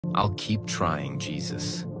I'll keep trying,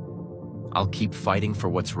 Jesus. I'll keep fighting for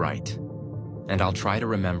what's right, and I'll try to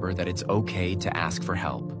remember that it's okay to ask for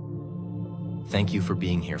help. Thank you for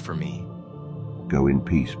being here for me. Go in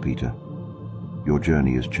peace, Peter. Your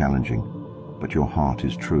journey is challenging, but your heart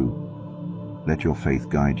is true. Let your faith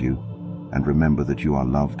guide you, and remember that you are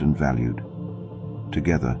loved and valued.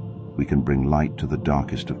 Together, we can bring light to the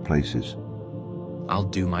darkest of places. I'll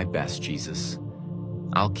do my best, Jesus.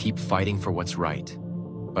 I'll keep fighting for what's right,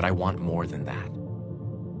 but I want more than that.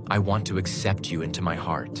 I want to accept you into my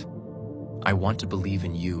heart. I want to believe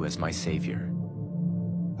in you as my Savior.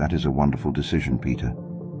 That is a wonderful decision, Peter.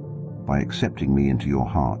 By accepting me into your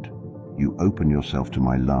heart, you open yourself to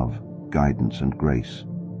my love, guidance, and grace.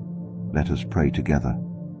 Let us pray together.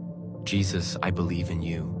 Jesus, I believe in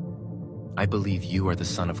you. I believe you are the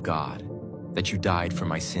Son of God, that you died for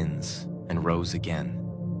my sins and rose again.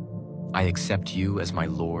 I accept you as my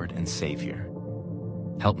Lord and Savior.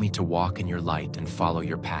 Help me to walk in your light and follow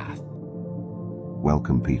your path.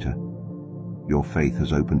 Welcome, Peter. Your faith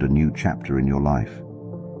has opened a new chapter in your life.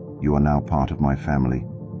 You are now part of my family,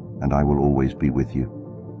 and I will always be with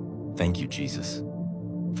you. Thank you, Jesus,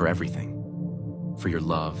 for everything, for your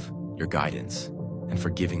love, your guidance, and for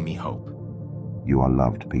giving me hope. You are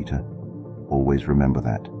loved, Peter. Always remember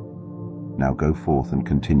that. Now go forth and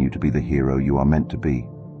continue to be the hero you are meant to be,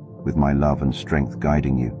 with my love and strength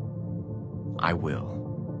guiding you. I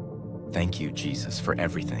will. Thank you, Jesus, for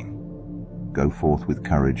everything. Go forth with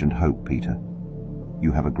courage and hope, Peter.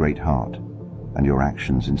 You have a great heart, and your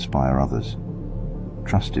actions inspire others.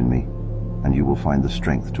 Trust in me, and you will find the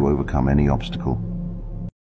strength to overcome any obstacle.